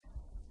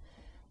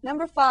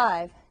Number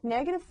 5,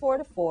 negative 4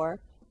 to 4,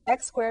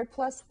 x squared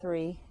plus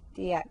 3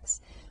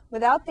 dx.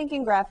 Without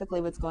thinking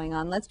graphically what's going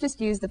on, let's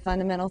just use the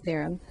fundamental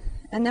theorem,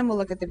 and then we'll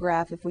look at the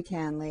graph if we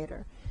can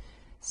later.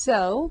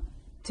 So,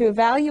 to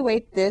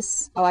evaluate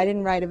this, oh, I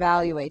didn't write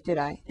evaluate, did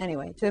I?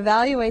 Anyway, to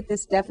evaluate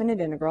this definite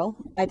integral,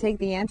 I take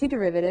the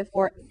antiderivative,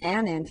 or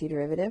an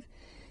antiderivative.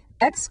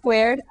 X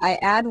squared, I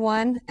add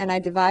 1 and I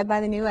divide by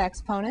the new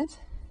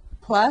exponent,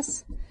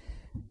 plus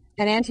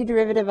an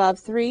antiderivative of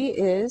 3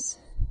 is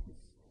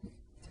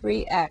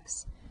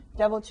 3x.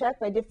 Double check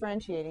by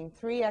differentiating.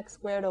 3x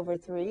squared over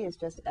 3 is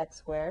just x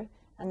squared,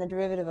 and the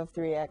derivative of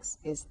 3x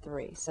is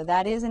 3. So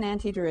that is an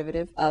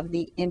antiderivative of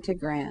the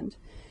integrand.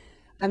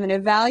 I'm going to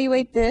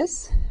evaluate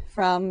this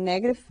from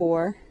negative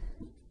 4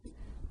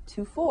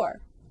 to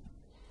 4.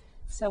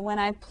 So when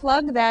I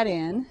plug that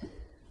in,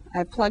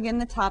 I plug in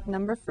the top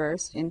number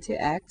first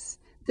into x.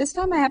 This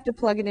time I have to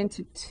plug it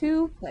into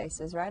 2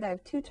 places, right? I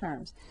have 2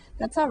 terms.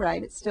 That's all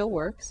right. It still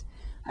works.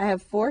 I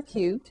have 4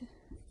 cubed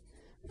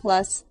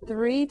plus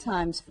 3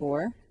 times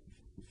 4,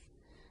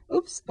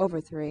 over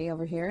 3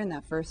 over here in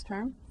that first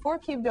term. 4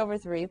 cubed over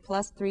 3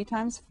 plus 3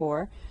 times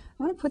 4.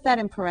 I'm going to put that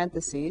in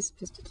parentheses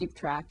just to keep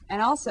track.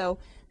 And also,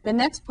 the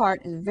next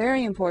part is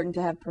very important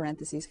to have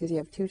parentheses because you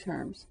have 2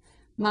 terms.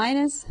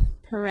 Minus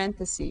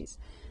parentheses.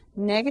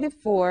 Negative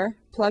 4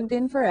 plugged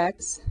in for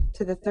x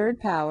to the 3rd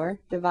power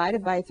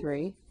divided by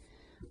 3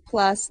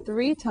 plus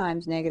 3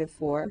 times negative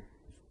 4.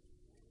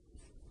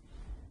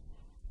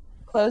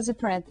 Close the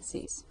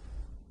parentheses.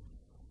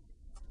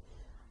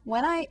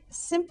 When I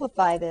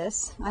simplify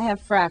this, I have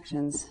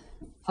fractions.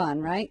 Fun,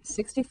 right?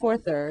 64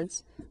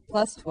 thirds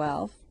plus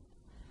 12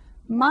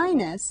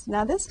 minus,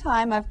 now this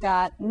time I've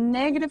got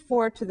negative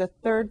 4 to the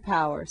 3rd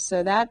power,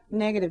 so that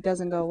negative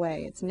doesn't go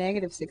away. It's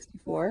negative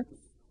 64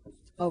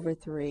 over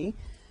 3.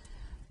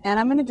 And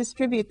I'm going to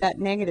distribute that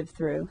negative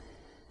through.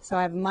 So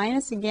I have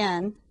minus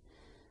again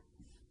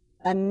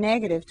a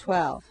negative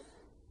 12.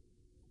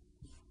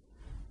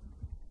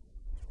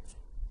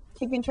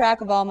 Keeping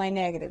track of all my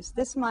negatives.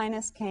 This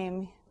minus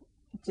came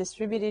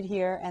distributed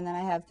here, and then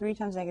I have 3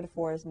 times negative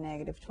 4 is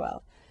negative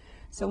 12.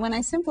 So when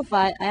I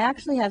simplify, I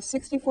actually have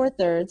 64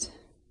 thirds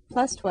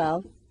plus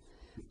 12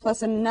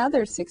 plus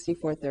another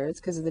 64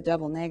 thirds because of the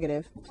double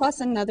negative plus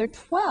another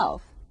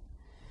 12.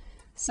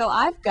 So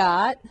I've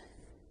got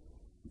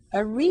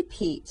a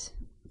repeat.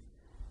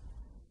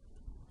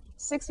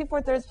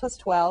 64 thirds plus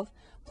 12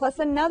 plus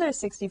another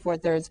 64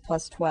 thirds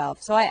plus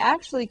 12. So I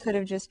actually could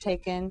have just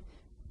taken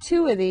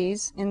 2 of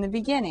these in the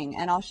beginning,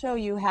 and I'll show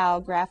you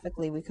how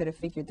graphically we could have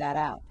figured that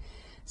out.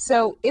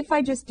 So if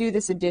I just do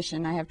this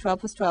addition, I have 12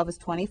 plus 12 is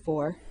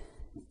 24,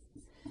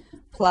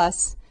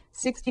 plus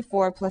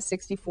 64 plus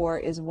 64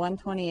 is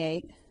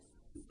 128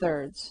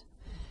 thirds.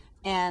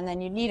 And then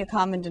you need a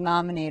common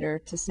denominator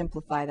to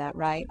simplify that,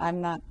 right?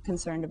 I'm not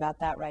concerned about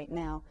that right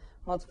now.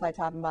 Multiply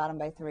top and bottom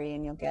by 3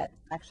 and you'll get,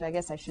 actually I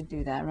guess I should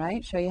do that,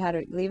 right? Show you how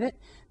to leave it.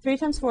 3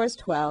 times 4 is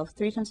 12,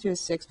 3 times 2 is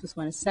 6, plus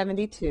 1 is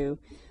 72,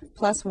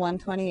 plus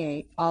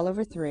 128 all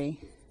over 3.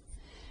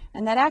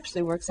 And that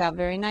actually works out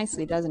very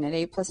nicely, doesn't it?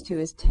 8 plus 2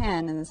 is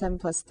 10, and then 7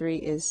 plus 3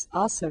 is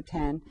also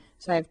 10.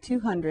 So I have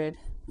 200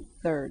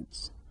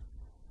 thirds.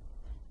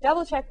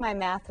 Double check my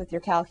math with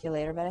your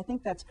calculator, but I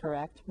think that's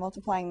correct.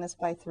 Multiplying this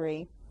by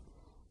 3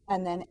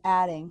 and then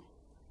adding,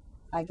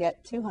 I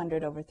get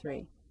 200 over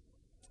 3.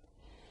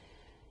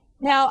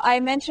 Now, I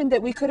mentioned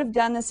that we could have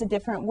done this a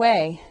different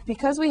way.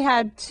 Because we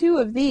had 2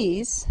 of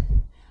these,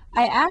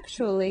 I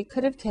actually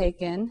could have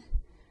taken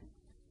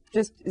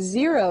just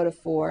 0 to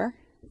 4,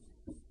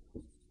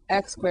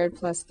 x squared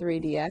plus 3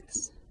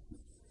 dx,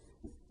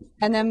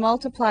 and then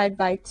multiplied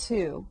by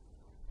 2.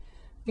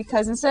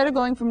 Because instead of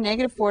going from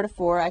negative 4 to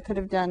 4, I could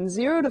have done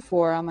 0 to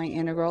 4 on my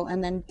integral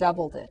and then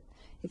doubled it.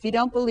 If you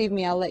don't believe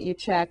me, I'll let you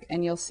check,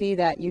 and you'll see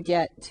that you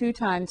get 2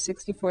 times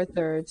 64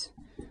 thirds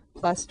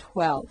plus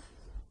 12.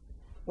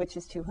 Which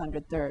is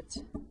 200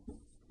 thirds.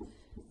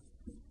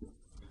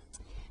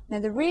 Now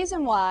the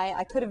reason why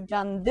I could have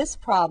done this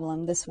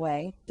problem this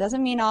way,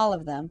 doesn't mean all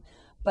of them,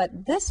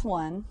 but this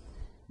one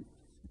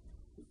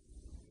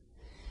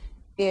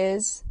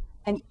is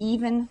an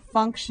even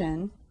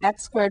function,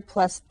 x squared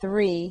plus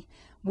 3,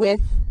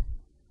 with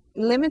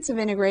limits of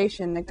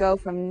integration that go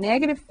from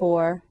negative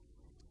 4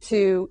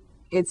 to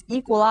its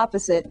equal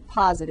opposite,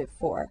 positive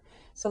 4.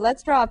 So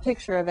let's draw a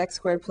picture of x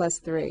squared plus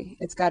 3.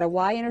 It's got a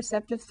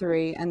y-intercept of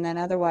 3, and then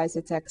otherwise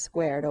it's x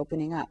squared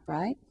opening up,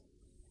 right?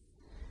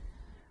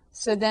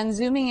 So then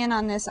zooming in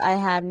on this, I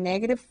have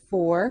negative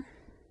 4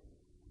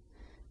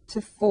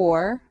 to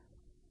 4.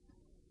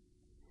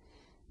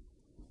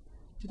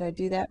 Did I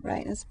do that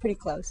right? That's pretty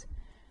close.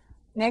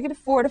 Negative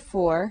 4 to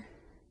 4.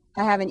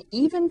 I have an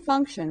even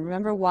function.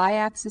 Remember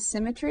y-axis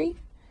symmetry?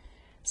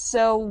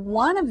 So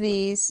one of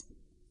these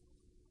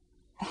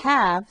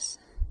halves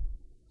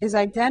is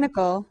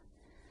identical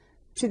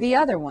to the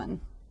other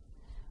one,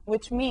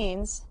 which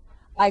means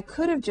I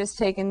could have just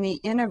taken the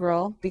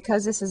integral,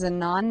 because this is a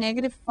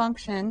non-negative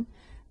function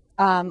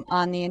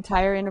on the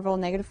entire interval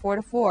negative 4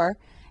 to 4,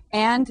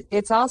 And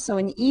it's also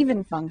an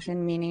even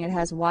function, meaning it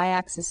has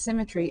y-axis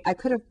symmetry. I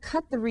could have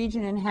cut the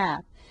region in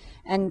half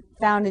and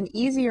found an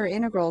easier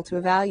integral to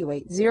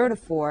evaluate. 0 to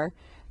 4,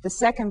 the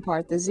second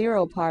part, the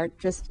 0 part,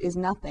 just is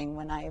nothing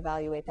when I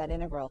evaluate that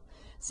integral.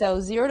 So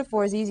 0 to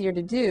 4 is easier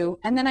to do,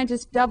 and then I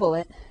just double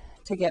it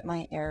to get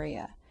my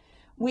area.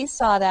 We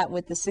saw that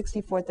with the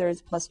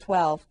 64/3 plus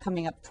 12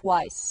 coming up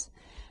twice.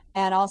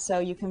 And also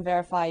you can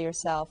verify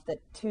yourself that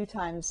 2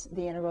 times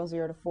the integral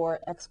 0 to 4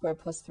 x squared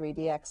plus 3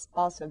 dx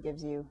also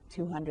gives you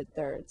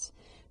 200/3.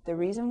 The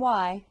reason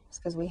why is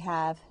because we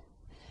have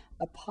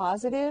a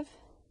positive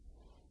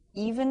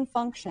even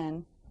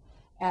function,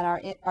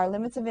 and our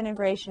limits of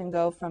integration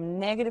go from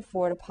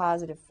 -4 to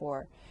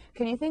 +4.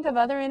 Can you think of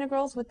other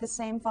integrals with the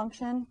same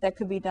function that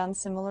could be done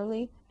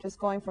similarly, just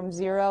going from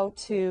 0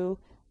 to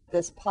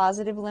this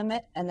positive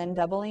limit and then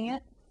doubling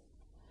it?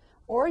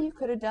 Or you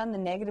could have done the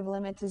negative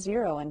limit to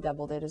 0 and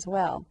doubled it as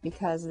well,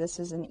 because this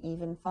is an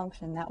even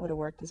function. That would have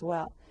worked as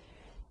well.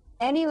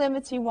 Any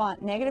limits you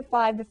want,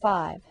 -5 to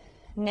 5,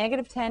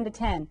 -10 to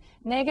 10,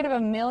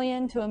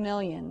 -1,000,000 to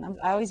 1,000,000.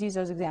 I always use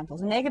those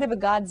examples. Negative a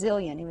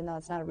godzillion, even though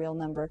it's not a real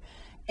number.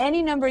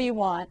 Any number you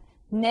want,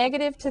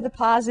 negative to the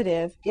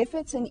positive, if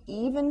it's an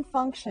even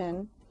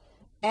function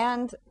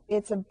and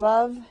it's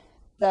above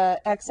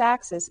the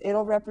x-axis,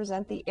 it'll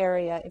represent the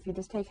area if you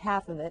just take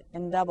half of it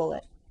and double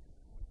it.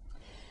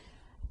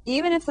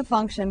 Even if the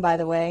function, by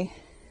the way,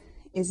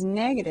 is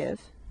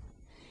negative,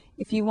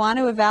 if you want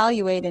to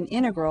evaluate an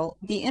integral,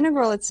 the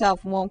integral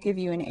itself won't give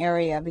you an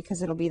area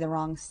because it'll be the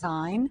wrong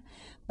sign,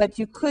 but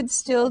you could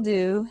still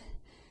do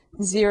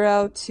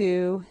 0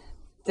 to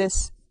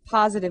this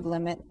positive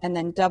limit and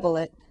then double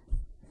it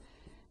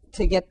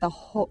to get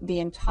the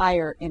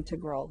entire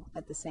integral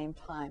at the same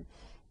time.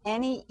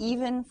 Any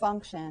even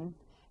function,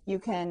 you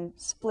can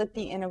split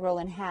the integral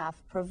in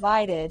half,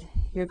 provided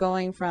you're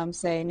going from,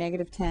 say,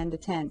 -10 to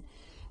 10.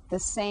 The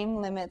same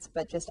limits,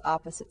 but just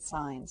opposite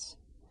signs.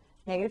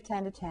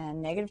 -10 to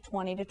 10,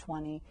 -20 to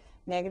 20,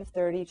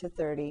 -30 to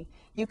 30.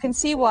 You can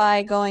see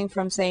why going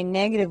from, say,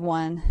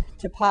 -1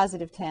 to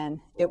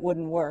 +10, it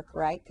wouldn't work,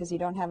 right? Because you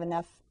don't have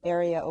enough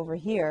area over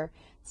here.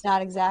 It's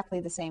not exactly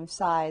the same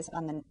size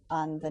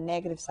on the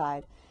negative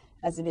side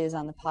as it is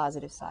on the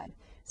positive side.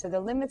 So the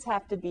limits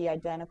have to be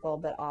identical,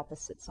 but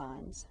opposite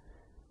signs.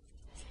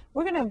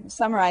 We're going to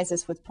summarize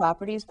this with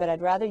properties, but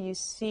I'd rather you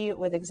see it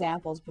with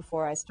examples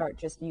before I start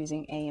just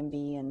using A and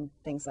B and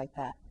things like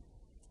that.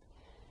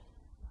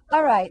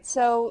 All right,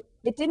 so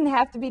it didn't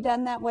have to be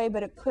done that way,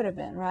 but it could have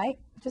been, right?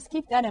 Just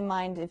keep that in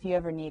mind if you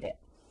ever need it.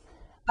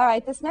 All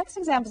right, this next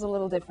example is a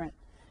little different.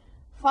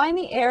 Find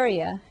the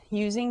area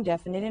using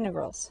definite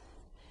integrals.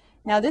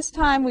 Now this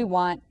time we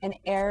want an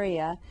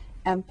area,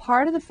 and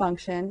part of the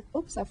function,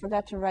 oops, I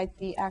forgot to write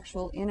the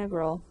actual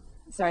integral,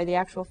 sorry, the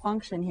actual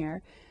function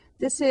here.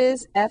 This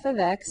is f of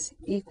x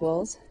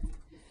equals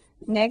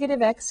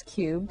 -x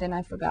cubed, and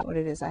I forgot what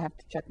it is. I have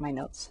to check my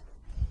notes.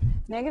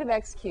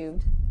 -x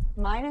cubed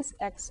minus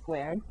x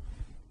squared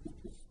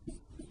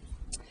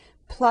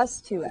plus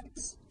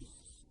 2x.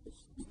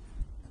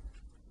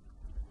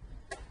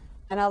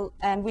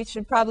 And we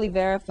should probably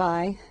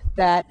verify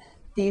that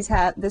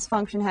this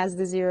function has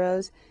the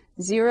zeros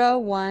 0,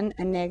 1,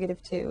 and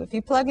 -2. If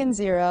you plug in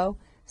 0,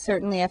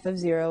 certainly f of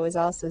 0 is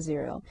also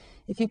 0.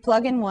 If you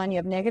plug in 1, you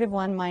have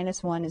 -1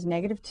 minus 1 is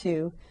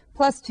 -2,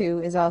 plus 2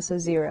 is also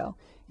 0.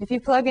 If you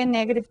plug in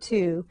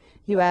 -2,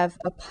 you have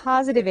a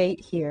 +8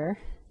 here,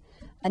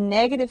 a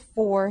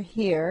 -4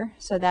 here,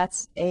 so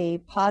that's a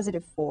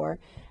 +4,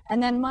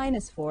 and then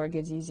 -4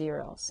 gives you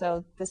 0.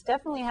 So this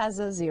definitely has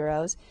those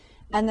zeros,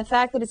 and the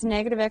fact that it's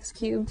 -x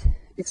cubed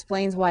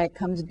explains why it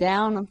comes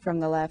down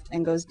from the left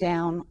and goes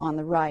down on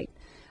the right.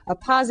 A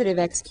positive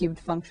x cubed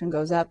function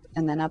goes up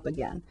and then up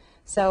again.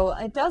 So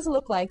it does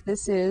look like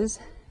this is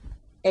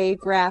a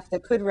graph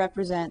that could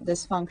represent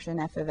this function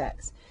f of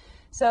x.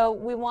 So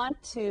we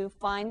want to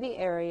find the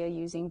area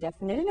using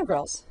definite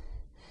integrals.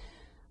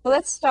 Well,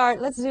 let's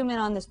zoom in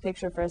on this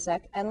picture for a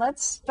sec, and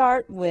let's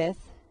start with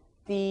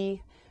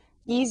the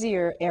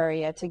easier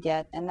area to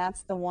get, and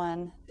that's the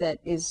one that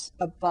is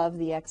above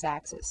the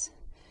x-axis.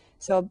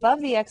 So above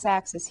the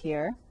x-axis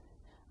here,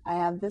 I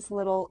have this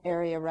little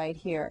area right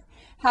here.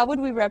 How would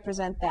we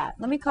represent that?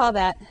 Let me call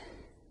that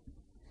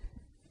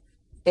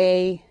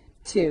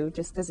A2,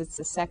 just because it's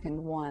the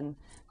second one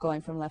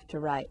going from left to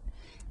right.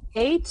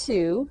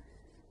 A2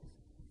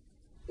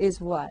 is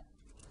what?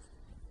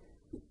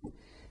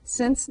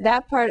 Since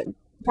that part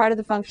of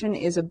the function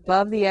is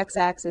above the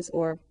x-axis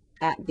or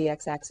at the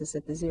x-axis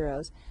at the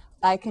zeros,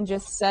 I can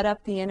just set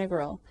up the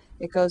integral.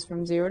 It goes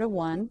from 0 to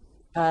 1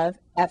 of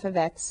f of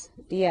x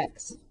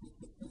dx.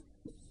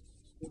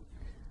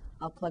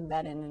 I'll plug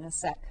that in a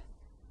sec.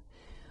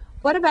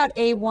 What about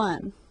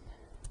A1?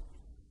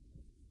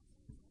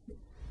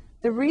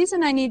 The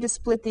reason I need to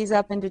split these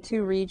up into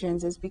two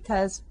regions is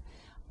because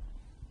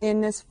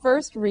in this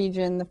first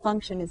region, the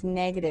function is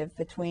negative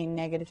between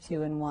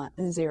 -2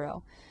 and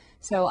 0.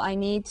 So I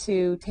need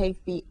to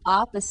take the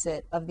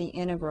opposite of the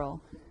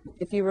integral.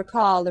 If you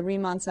recall, the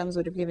Riemann sums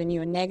would have given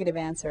you a negative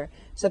answer.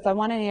 So if I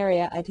want an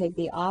area, I take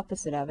the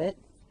opposite of it.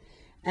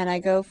 and I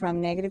go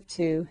from negative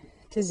 2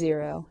 to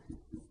 0,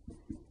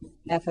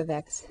 f of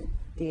x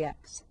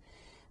dx.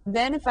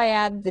 Then if I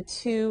add the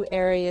two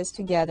areas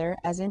together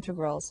as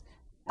integrals,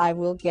 I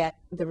will get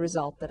the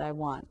result that I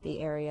want,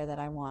 the area that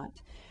I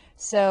want.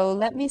 So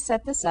let me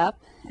set this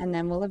up, and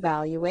then we'll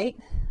evaluate.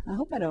 I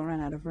hope I don't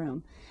run out of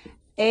room.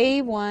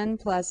 a1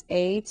 plus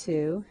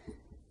a2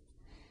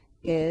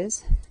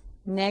 is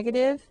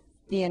negative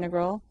the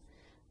integral,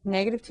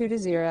 negative 2 to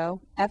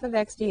 0, f of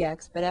x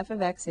dx, but f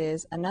of x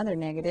is another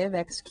negative,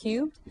 x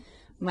cubed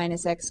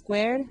minus x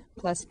squared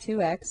plus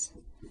 2x,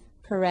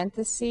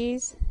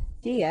 parentheses,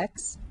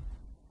 dx.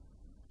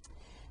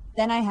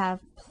 Then I have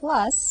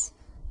plus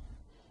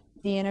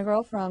the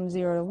integral from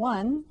 0 to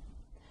 1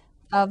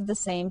 of the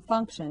same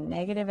function,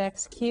 negative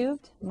x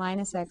cubed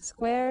minus x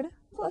squared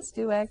plus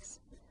 2x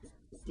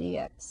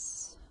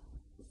dx.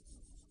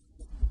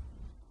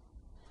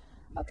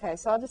 Okay,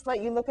 so I'll just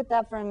let you look at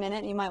that for a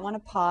minute. You might want to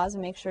pause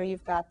and make sure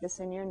you've got this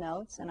in your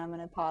notes, and I'm going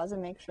to pause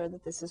and make sure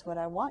that this is what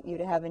I want you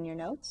to have in your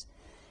notes.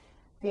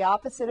 The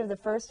opposite of the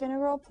first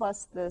integral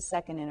plus the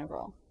second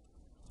integral.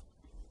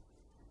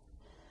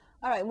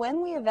 All right,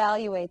 when we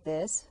evaluate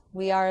this,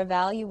 we are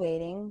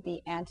evaluating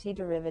the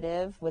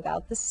antiderivative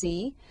without the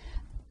c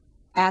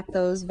at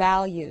those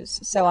values.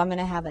 So I'm going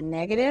to have a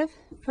negative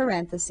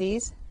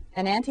parentheses.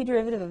 An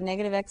antiderivative of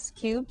negative x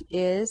cubed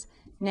is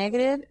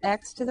negative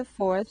x to the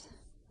fourth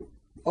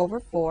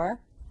over 4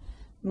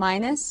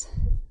 minus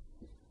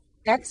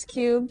x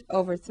cubed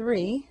over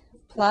 3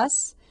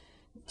 plus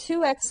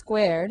 2x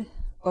squared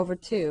over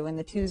 2, and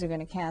the 2's are going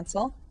to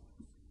cancel.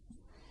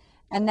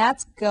 And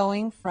that's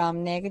going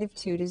from negative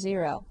 2 to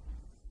 0.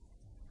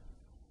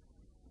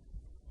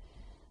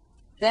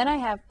 Then I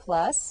have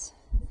plus,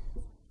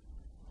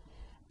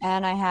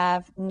 and I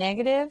have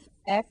negative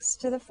x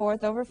to the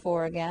fourth over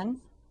 4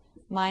 again,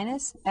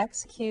 minus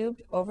x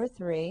cubed over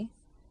 3,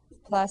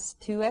 plus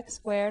 2x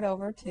squared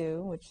over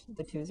 2, which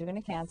the 2's are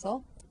going to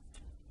cancel,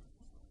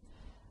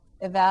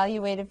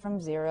 evaluated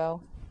from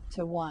 0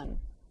 to 1.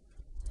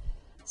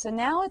 So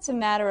now it's a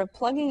matter of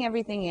plugging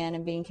everything in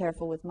and being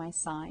careful with my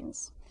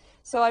signs.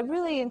 So I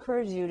really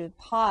encourage you to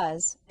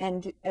pause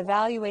and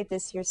evaluate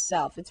this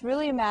yourself. It's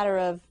really a matter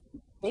of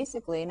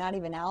basically not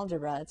even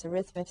algebra, it's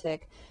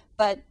arithmetic.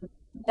 But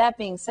that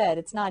being said,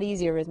 it's not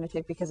easy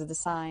arithmetic because of the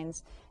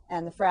signs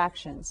and the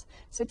fractions.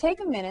 So take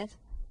a minute,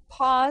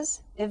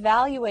 pause,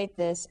 evaluate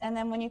this, and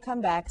then when you come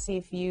back, see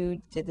if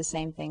you did the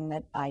same thing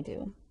that I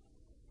do.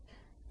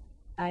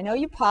 I know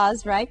you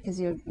paused, right? Because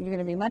you're going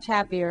to be much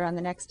happier on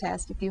the next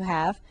test if you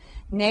have.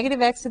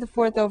 Negative x to the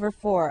fourth over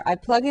 4. I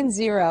plug in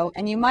 0,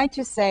 and you might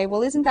just say,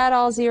 well, isn't that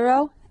all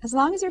 0? As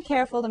long as you're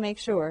careful to make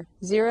sure.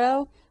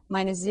 0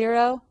 minus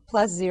 0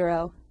 plus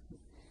 0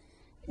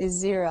 is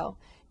 0.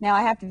 Now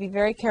I have to be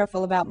very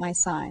careful about my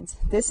signs.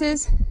 This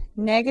is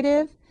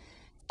negative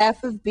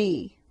f of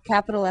b,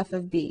 capital F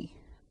of b,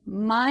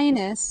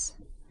 minus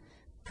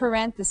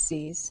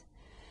parentheses.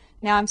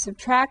 Now I'm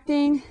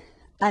subtracting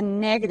a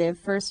negative,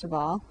 first of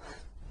all,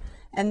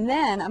 and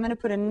then I'm going to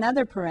put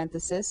another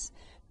parenthesis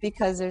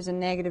because there's a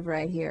negative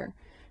right here.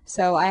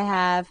 So I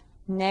have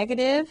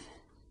negative,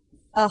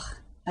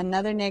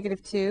 another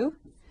negative 2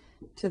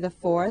 to the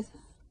fourth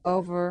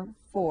over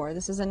 4.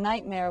 This is a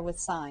nightmare with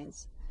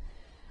signs.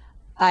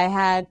 I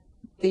had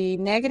the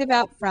negative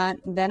out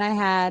front, then I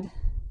had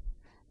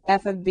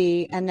f of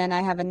b, and then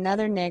I have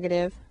another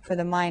negative for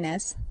the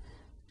minus,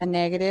 a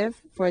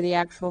negative for the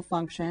actual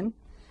function,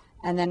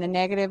 and then a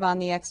negative on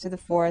the x to the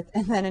fourth,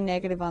 and then a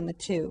negative on the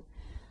 2.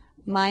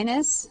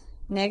 Minus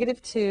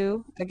negative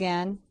 2,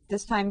 again,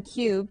 this time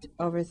cubed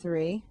over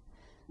 3,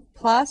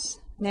 plus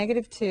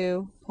negative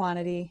 2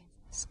 quantity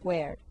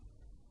squared.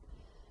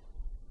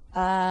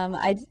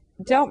 I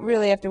don't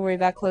really have to worry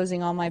about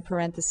closing all my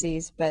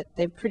parentheses, but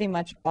they pretty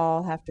much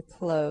all have to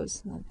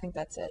close. I think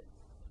that's it.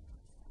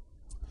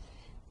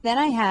 Then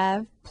I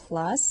have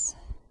plus.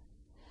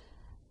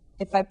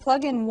 If I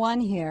plug in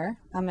 1 here,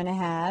 I'm going to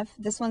have,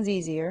 this one's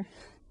easier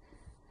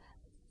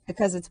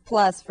because it's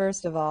plus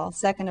first of all.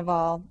 Second of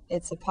all,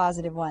 it's a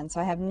positive 1. So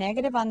I have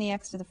negative on the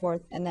x to the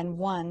fourth and then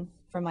 1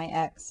 for my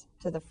x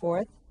to the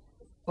fourth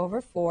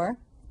over 4.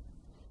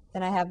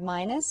 Then I have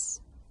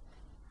minus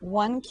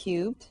 1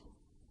 cubed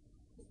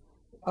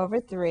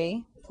over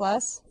 3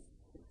 plus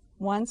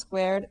 1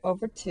 squared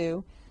over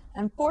 2.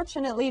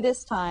 Unfortunately,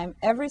 this time,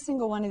 every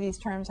single one of these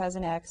terms has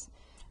an x,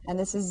 and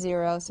this is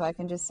 0, so I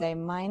can just say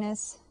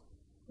minus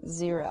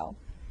 0.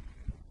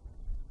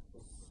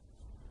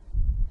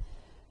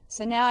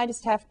 So now I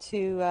just have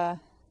to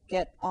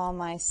get all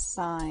my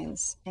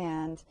signs,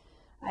 and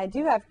I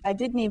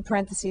did need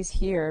parentheses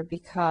here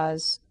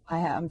because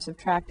I'm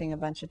subtracting a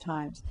bunch of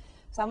times.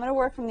 So I'm going to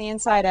work from the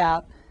inside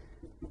out.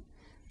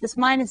 This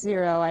minus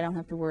 0 I don't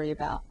have to worry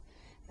about.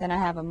 Then I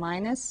have a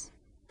minus,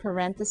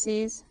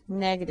 parentheses,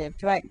 negative.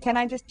 Can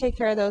I just take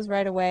care of those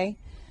right away?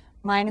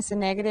 Minus a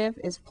negative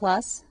is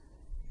plus.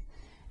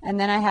 And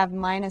then I have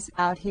minus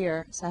out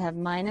here. So I have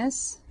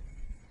minus.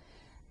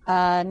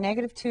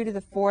 Negative 2 to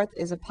the fourth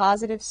is a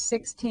positive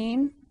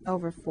 16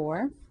 over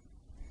 4.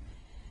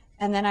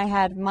 and then I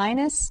had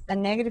minus a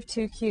negative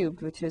 2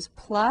 cubed, which is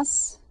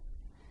plus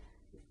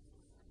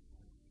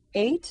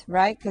 8,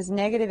 right? Because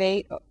negative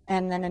 8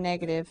 and then a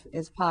negative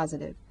is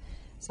positive.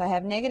 So I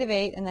have negative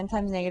 8 and then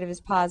times negative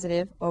is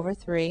positive over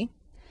 3.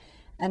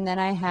 And then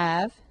I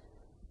have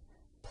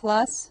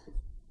plus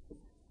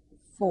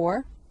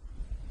 4.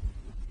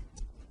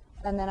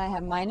 And then I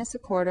have minus a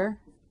quarter,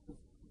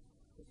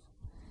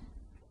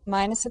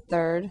 minus a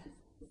third,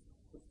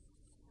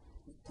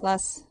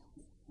 plus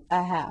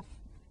a half.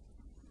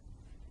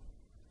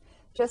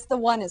 Just the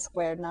 1 is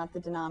squared, not the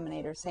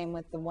denominator. Same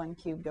with the 1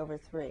 cubed over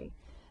 3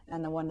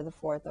 and the 1 to the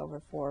 4th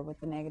over 4 with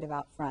the negative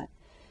out front.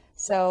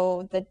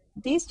 So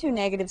these two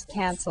negatives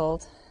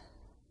canceled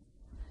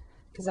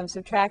because I'm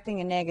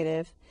subtracting a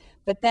negative.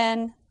 But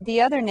then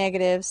the other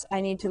negatives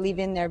I need to leave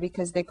in there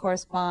because they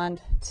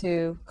correspond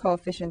to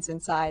coefficients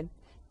inside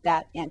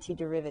that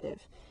antiderivative.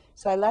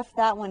 So I left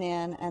that one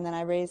in, and then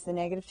I raised the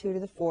negative 2 to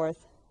the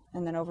 4th,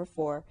 and then over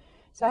 4.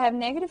 So I have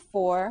negative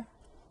 4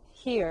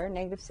 here,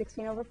 negative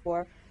 16 over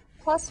 4,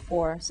 plus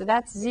 4, so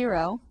that's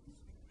 0.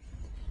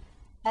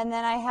 And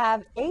then I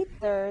have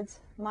 8/3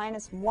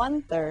 minus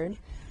 1/3,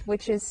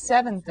 which is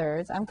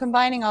 7/3. I'm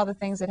combining all the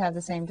things that have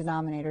the same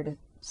denominator to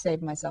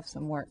save myself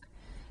some work.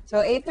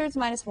 So 8/3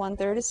 minus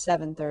 1/3 is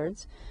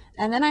 7/3.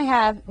 And then I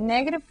have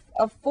negative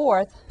a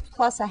fourth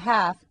plus a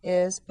half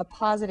is a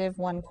positive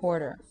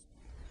 1/4.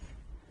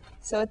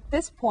 So at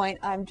this point,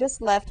 I'm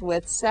just left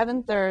with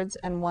 7/3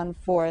 and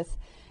 1/4.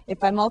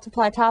 If I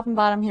multiply top and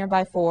bottom here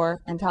by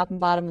 4 and top and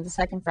bottom of the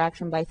second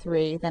fraction by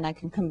 3, then I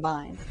can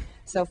combine.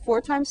 So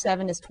 4 times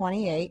 7 is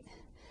 28,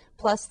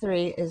 plus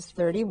 3 is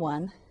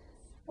 31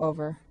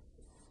 over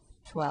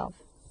 12.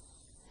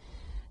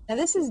 Now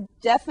this is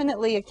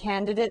definitely a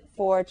candidate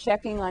for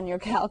checking on your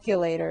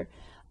calculator.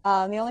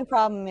 The only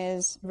problem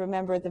is,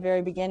 remember at the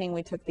very beginning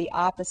we took the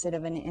opposite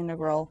of an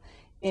integral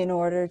in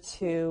order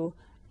to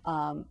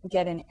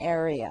get an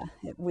area.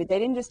 They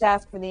didn't just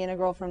ask for the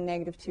integral from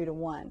negative 2 to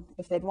 1.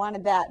 If they'd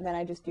wanted that, then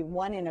I just do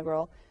one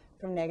integral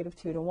from negative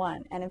 2 to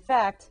 1. And in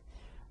fact,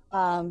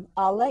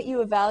 I'll let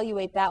you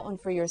evaluate that one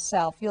for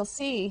yourself. You'll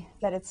see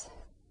that it's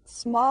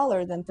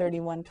smaller than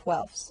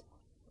 31/12.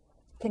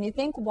 Can you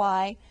think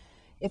why,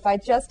 if I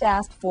just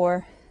asked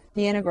for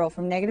the integral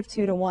from negative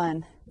 2 to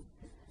 1,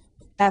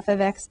 f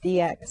of x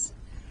dx,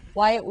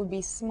 why it would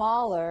be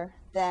smaller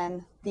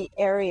than the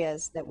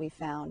areas that we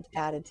found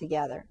added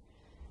together?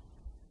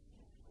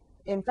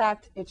 In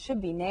fact, it should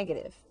be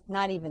negative,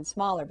 not even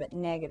smaller, but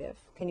negative.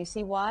 Can you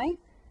see why?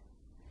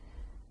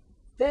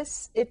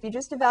 This, if you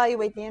just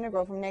evaluate the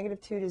integral from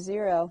negative 2 to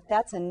 0,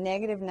 that's a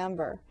negative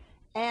number.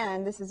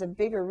 And this is a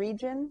bigger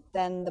region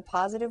than the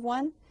positive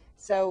one,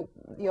 so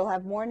you'll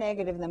have more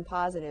negative than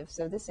positive.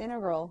 So this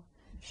integral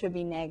should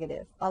be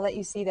negative. I'll let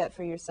you see that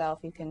for yourself.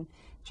 You can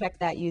check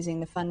that using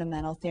the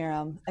fundamental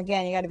theorem.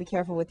 Again, you got to be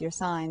careful with your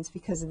signs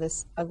because of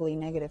this ugly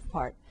negative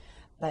part.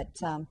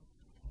 But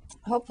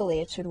hopefully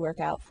it should work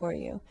out for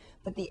you.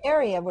 But the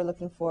area we're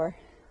looking for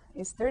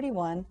is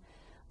 31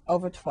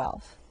 over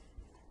 12.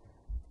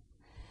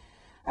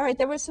 All right,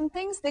 there were some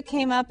things that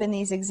came up in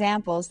these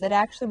examples that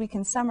actually we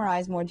can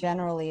summarize more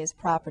generally as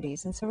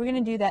properties. And so we're going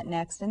to do that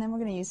next, and then we're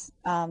going to use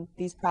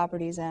these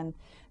properties and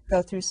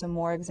go through some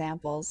more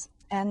examples.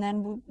 And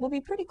then we'll be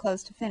pretty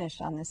close to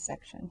finished on this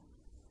section.